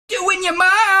doing your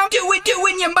mom, do it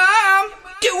doing your mom,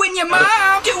 doing your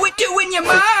mom, do it doing your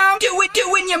mom, do it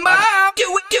doing your mom,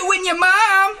 do it doing your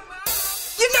mom.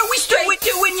 You know we straight with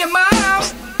doing your mom,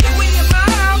 doing your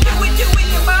mom, do it doing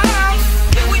your mom,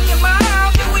 doing your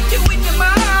mom, do it doing your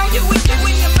mom, do it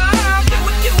doing your mom, do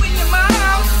it doing your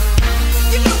mom.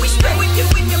 You know we straight with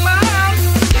doing your mom,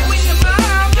 doing your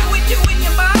mom, do it doing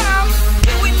your mom,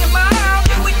 doing your mom,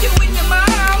 do it doing your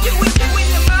mom, do it doing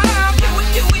your mom, do it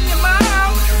doing your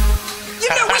mom. You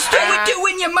know we straight with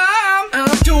doing your mom.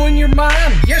 I'm doing your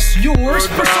mom, yes yours.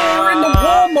 First order in the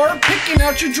Walmart, picking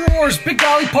out your drawers. Big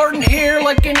Dolly Parton hair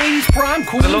like an 80s prom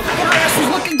queen. Her ass was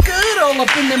looking good all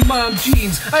up in them mom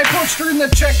jeans. I approached her in the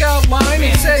checkout line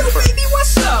and said, Yo baby,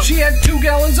 what's up? she had 2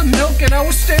 gallons of milk and I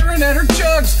was staring at her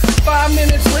jugs. 5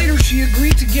 minutes later she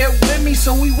agreed to get with me,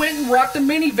 so we went and rocked the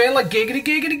minivan like giggity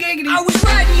giggity giggity. I was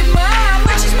riding your mom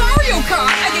like she's Mario Kart.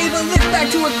 I gave her a lift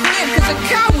back to her crib cause the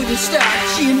car wouldn't start.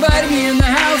 She invited me in the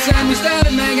house and we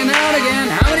started making out again.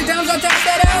 How many times I tapped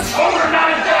that ass? Over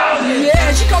 9,000!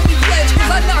 Yeah, she called me pledge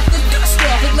cause I knocked the dust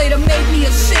off it. Later made me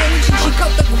a sandwich and she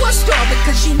cut the crust off it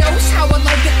cause she knows how I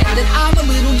like it and that I'm a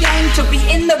little young to be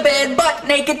in the bed butt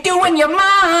naked doing your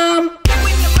mom.